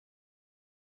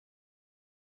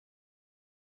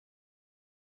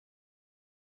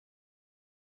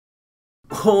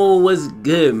Yo, what's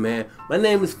good, man? My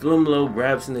name is FlemLo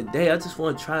Raps, and today I just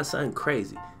want to try something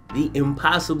crazy. The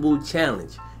impossible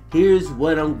challenge. Here's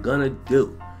what I'm gonna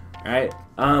do. Alright,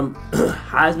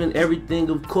 Heisman everything,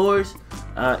 of course.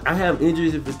 I have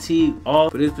injuries and fatigue all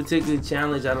for this particular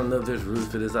challenge. I don't know if there's rules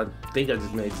for this. I think I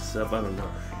just made this up. I don't know.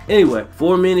 Anyway,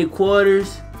 4-minute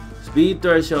quarters, speed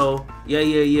threshold.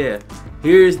 Yeah.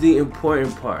 Here's the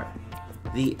important part.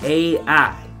 The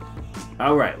AI.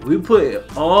 Alright, we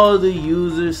put all the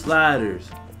user sliders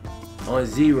on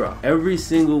 0. Every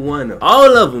single one of them.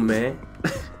 All of them, man.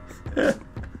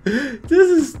 This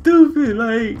is stupid,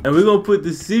 like. And we're gonna put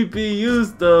the CPU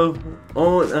stuff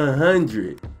on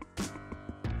 100.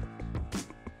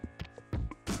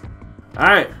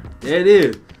 Alright, there it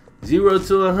is. 0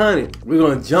 to 100. We're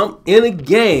gonna jump in a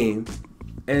game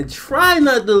and try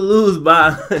not to lose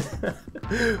by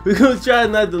we're gonna try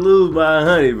not to lose by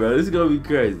 100, bro. This is gonna be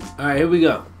crazy. Alright, here we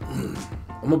go. I'm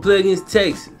gonna play against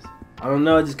Texas. I don't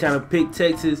know, I just kind of picked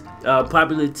Texas,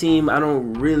 popular team. I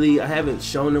haven't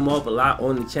shown them off a lot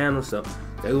on the channel, so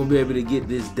they're gonna be able to get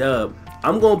this dub.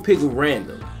 I'm gonna pick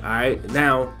random. Alright,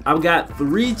 now I've got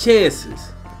 3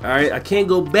 chances. Alright, I can't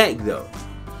go back though.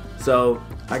 So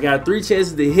I got 3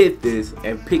 chances to hit this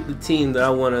and pick the team that I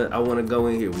wanna go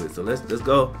in here with. So let's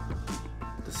go.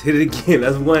 Let's hit it again.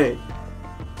 That's 1.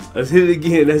 Let's hit it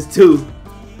again. That's 2.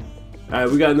 Alright,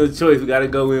 we got no choice. We gotta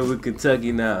go in with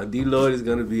Kentucky now. D-Lord is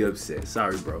gonna be upset.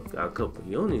 Sorry, bro. Got a couple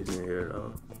unis in here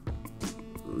though.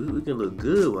 We can look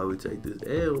good while we take this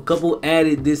L. A couple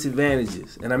added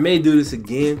disadvantages. And I may do this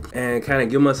again and kind of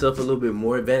give myself a little bit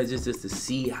more advantages just to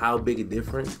see how big a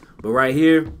difference. But right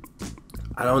here,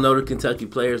 I don't know the Kentucky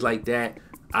players like that.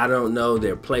 I don't know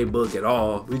their playbook at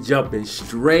all. We jumping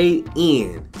straight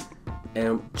in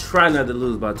and try not to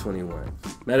lose by 21.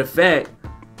 Matter of fact,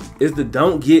 it's the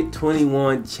don't get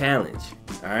 21 challenge.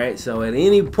 Alright, so at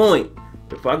any point,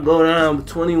 if I go down with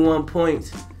 21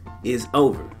 points, it's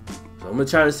over. So I'm gonna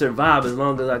try to survive as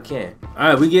long as I can.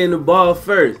 Alright, we getting the ball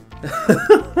first.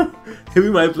 We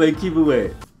might play keep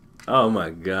away. Oh my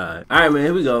god. Alright, man,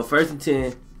 here we go. 1st and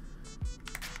 10.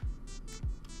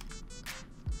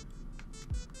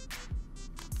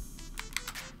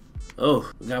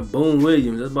 Oh, we got Boone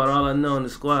Williams. That's about all I know in the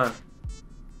squad.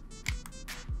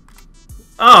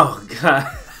 Oh, God.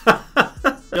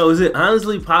 Yo, is it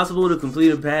honestly possible to complete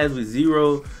a pass with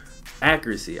 0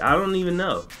 accuracy? I don't even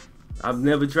know. I've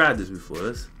never tried this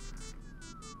before.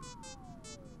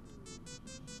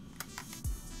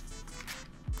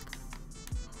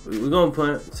 We're going to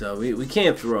punt, so we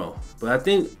can't throw. But I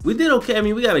think we did okay. I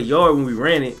mean, we got a yard when we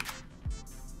ran it.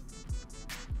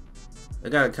 I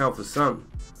got to count for something.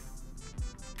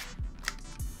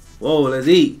 Whoa, let's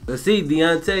eat. Let's eat,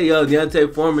 Deontay. Yo,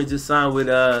 Deontay Foreman just signed with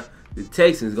the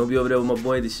Texans. Gonna be over there with my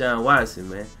boy Deshaun Watson,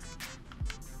 man.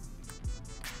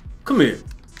 Come here.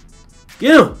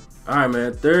 Get him. All right,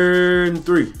 man. 3rd and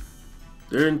 3.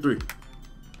 3rd and 3.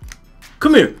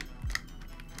 Come here.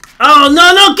 Oh,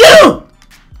 no, get him.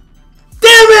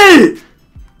 Damn it.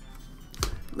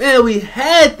 Man, we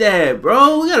had that,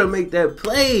 bro. We gotta make that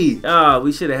play. Oh,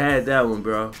 we should have had that one,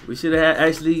 bro. We should have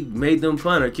actually made them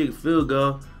punt or kick a field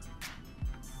goal.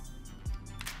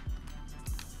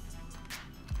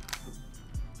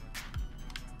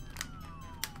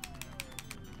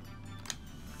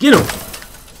 Get him!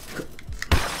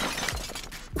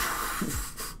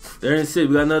 3rd and 6.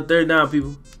 We got another 3rd down,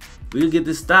 people. We can get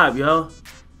this stop, y'all.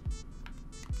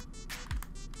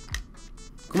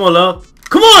 Come on, love.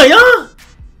 Come on, y'all!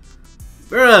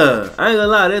 Bruh, I ain't gonna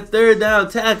lie. That 3rd down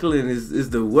tackling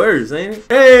is the worst, ain't it?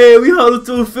 Hey, we hold it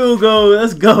to a field goal.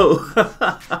 Let's go.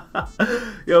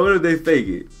 Yo, what if they fake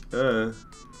it?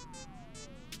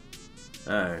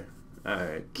 Alright.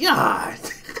 God!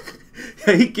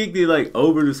 He kicked it like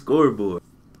over the scoreboard.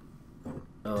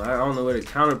 Oh, I don't know where the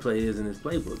counterplay is in his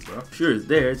playbook, bro. I'm sure it's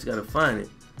there. Just gotta find it.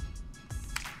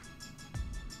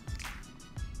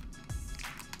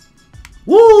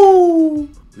 Woo!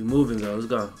 We moving though. Let's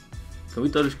go. Can we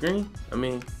throw the screen? I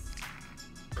mean,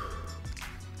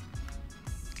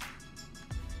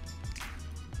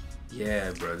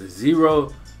 yeah, bro. The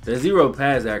 0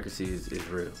 pass accuracy is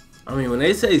real. I mean, when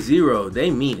they say 0, they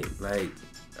mean it. Like,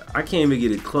 I can't even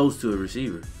get it close to a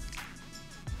receiver.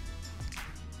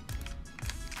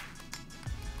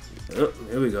 Oh,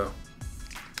 here we go.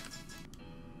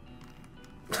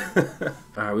 Alright,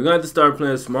 we're going to have to start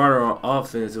playing smarter on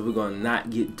offense if we're going to not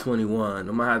get 21. I'm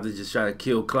going to have to just try to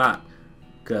kill clock.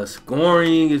 Because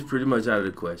scoring is pretty much out of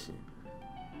the question.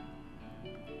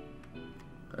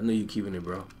 I know you're keeping it,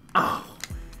 bro. Oh.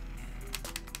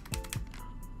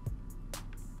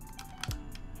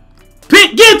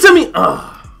 Get to me! Oh.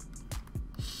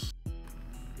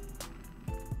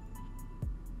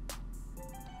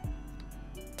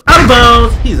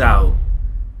 out.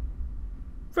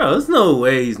 Bro, there's no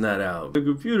way he's not out. The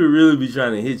computer really be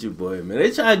trying to hit your boy, man.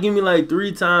 They try to give me like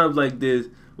 3 times like this.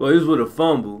 Well, it was with a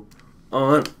fumble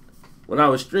on when I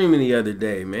was streaming the other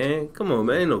day, man. Come on,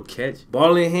 man. Ain't no catch.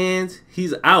 Ball in hands,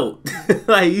 he's out.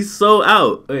 Like, he's so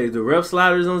out. Wait, the ref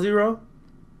slider's on 0?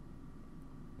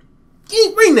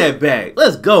 Bring that back.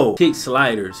 Let's go. Kick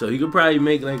slider. So he could probably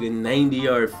make like a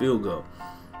 90-yard field goal.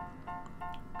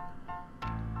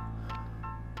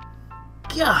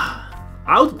 God.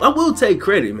 I will take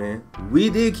credit, man. We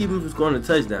did keep him from scoring a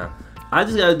touchdown. I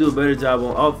just got to do a better job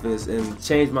on offense and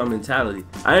change my mentality.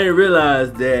 I didn't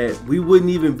realize that we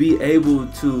wouldn't even be able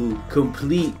to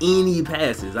complete any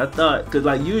passes. I thought, because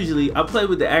like usually I play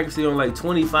with the accuracy on like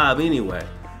 25 anyway.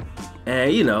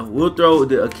 And you know, we'll throw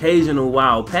the occasional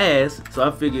wild pass. So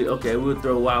I figured, okay, we'll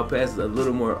throw wild passes a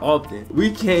little more often.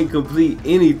 We can't complete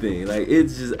anything. Like,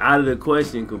 it's just out of the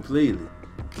question completely.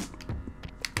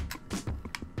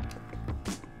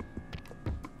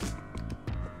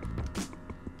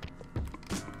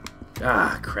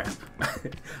 Ah, crap.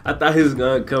 I thought he was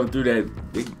going to come through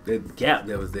that gap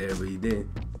that was there, but he didn't.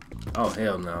 Oh,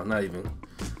 hell no. Not even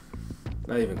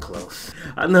close.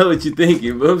 I know what you're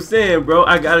thinking, but I'm saying, bro,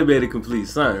 I got to be able to complete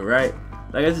something, right?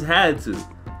 Like, I just had to.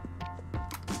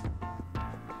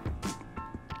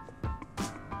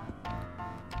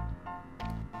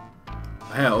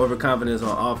 I had overconfidence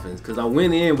on offense because I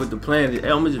went in with the plan that,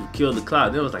 hey, I'm going to just kill the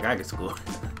clock. Then I was like, I can score.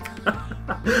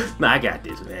 Nah, I got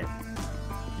this, man.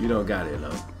 You don't got it,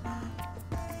 though.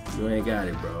 You ain't got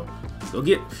it, bro. Go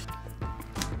get him!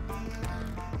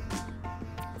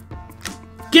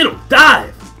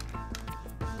 Dive!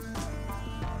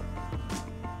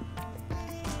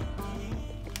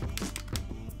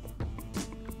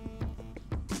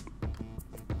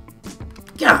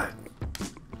 God!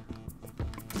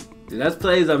 Dude, that's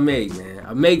plays I make, man.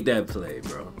 I make that play,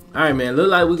 bro. Alright, man.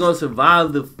 Look like we're gonna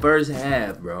survive the first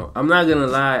half, bro. I'm not gonna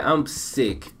lie. I'm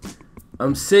sick.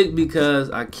 I'm sick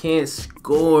because I can't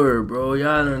score, bro.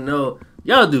 Y'all don't know.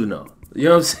 Y'all do know. You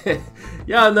know what I'm saying?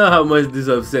 Y'all know how much this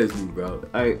upsets me, bro.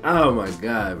 Like, oh my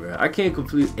God, bro. I can't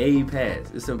complete a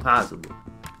pass. It's impossible.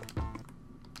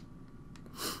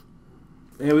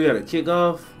 Man, we got a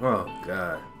kickoff. Oh,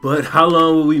 God. But how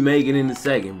long will we make it in the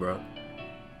second, bro?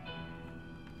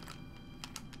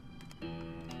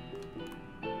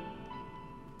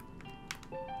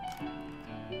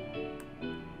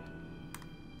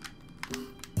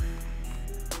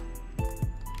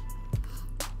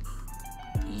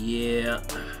 Yeah,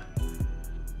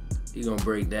 he gonna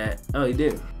break that. Oh, he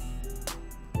did.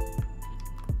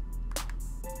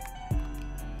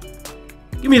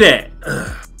 Give me that.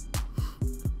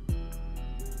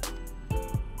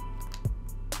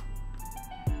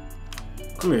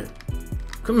 Come here.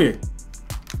 Come here.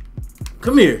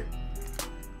 Come here.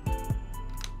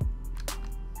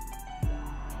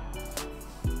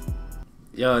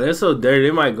 Yo, they're so dirty.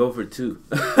 They might go for 2.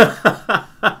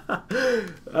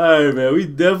 Alright, man. We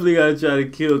definitely gotta try to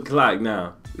kill clock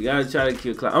now. We gotta try to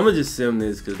kill clock. I'm gonna just sim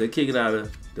this because they kick it out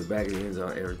of the back of the end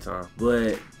zone every time.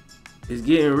 But it's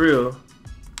getting real.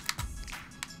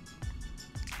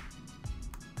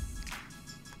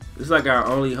 It's like our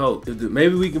only hope.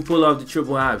 Maybe we can pull off the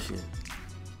triple option.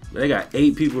 They got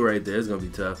 8 people right there. It's gonna be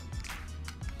tough.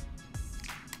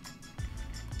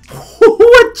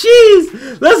 What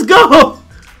cheese? Let's go!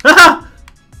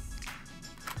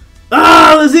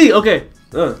 Ah, let's see. Okay.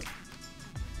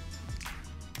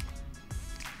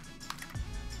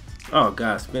 Oh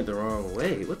God, spent the wrong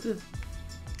way. What the?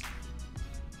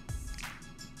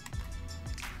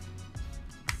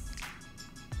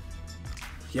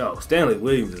 Yo, Stanley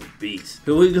Williams is a beast.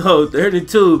 Here we go,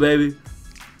 32, baby.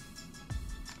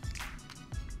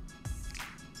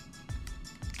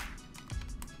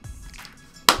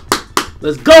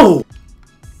 Let's go!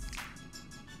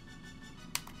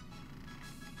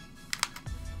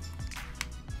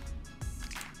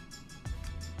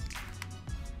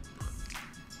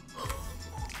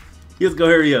 Let's go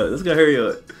hurry up. Let's go hurry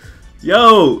up.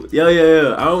 Yo.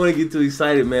 I don't want to get too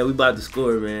excited, man. We about to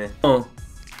score, man. Oh,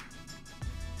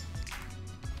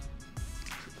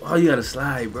 you gotta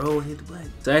slide, bro. Hit the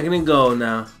button. 2nd and goal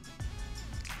now.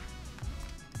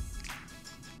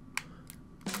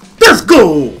 Let's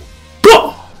go!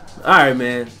 Alright,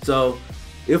 man. So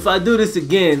if I do this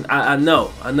again, I know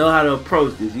how to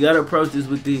approach this. You gotta approach this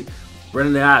with the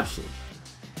running the option.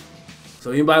 So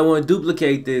anybody want to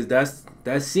duplicate this,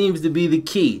 that seems to be the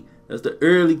key. That's the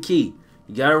early key.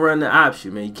 You gotta run the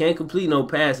option, man. You can't complete no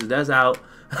passes. That's out.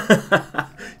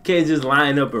 Can't just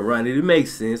line up and run it. It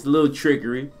makes sense. A little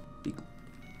trickery.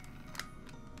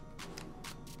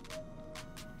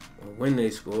 When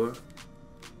they score.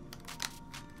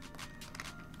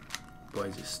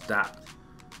 Boy, just stopped.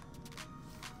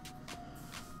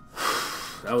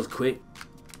 That was quick.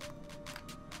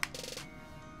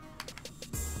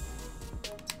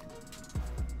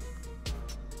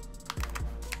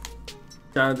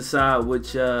 Trying to decide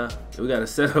which, we got a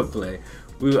setup play.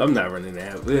 I'm not running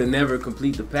that. We'll never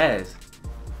complete the pass.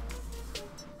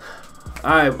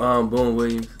 Alright, Boone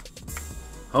Williams.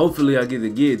 Hopefully I get to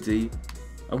get it to you.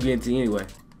 I'm getting to you anyway.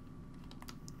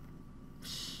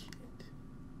 Shit.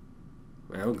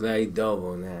 Man, I'm glad he dove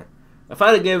on that. If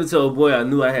I'd have gave it to a boy, I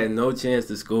knew I had no chance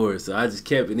to score, so I just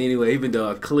kept it anyway, even though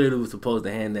I clearly was supposed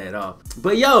to hand that off.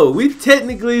 But yo, we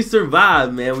technically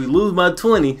survived, man. We lose by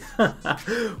 20.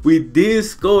 We did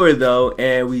score though,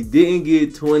 and we didn't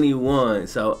get 21,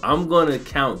 so I'm gonna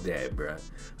count that, bro.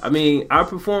 I mean, our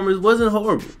performance wasn't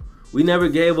horrible. We never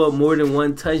gave up more than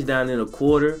 1 touchdown in a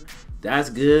quarter. That's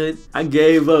good. I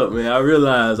gave up, man. I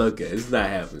realized, okay, it's not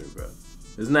happening, bro.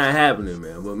 It's not happening,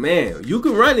 man. But man, you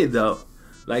can run it though.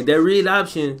 Like that read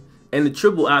option and the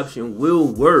triple option will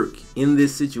work in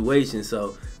this situation.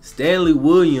 So Stanley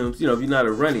Williams, you know, if you're not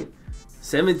a running,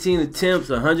 17 attempts,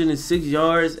 106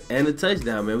 yards, and a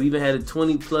touchdown, man. We even had a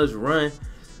 20+ run.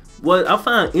 What I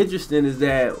find interesting is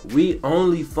that we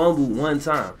only fumbled 1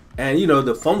 time. And, you know,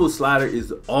 the fumble slider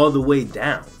is all the way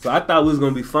down. So I thought we was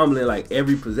going to be fumbling like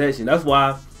every possession. That's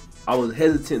why I was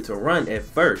hesitant to run at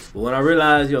first. But when I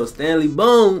realized, yo, Stanley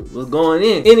Boone was going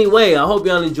in. Anyway, I hope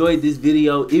y'all enjoyed this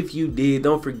video. If you did,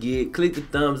 don't forget, click the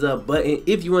thumbs up button.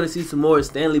 If you want to see some more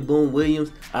Stanley Boone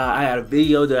Williams, I had a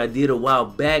video that I did a while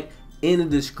back in the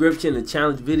description. The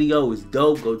challenge video is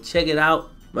dope. Go check it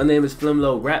out. My name is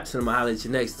FlemLo Raps, and I'm going to holler at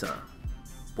you next time.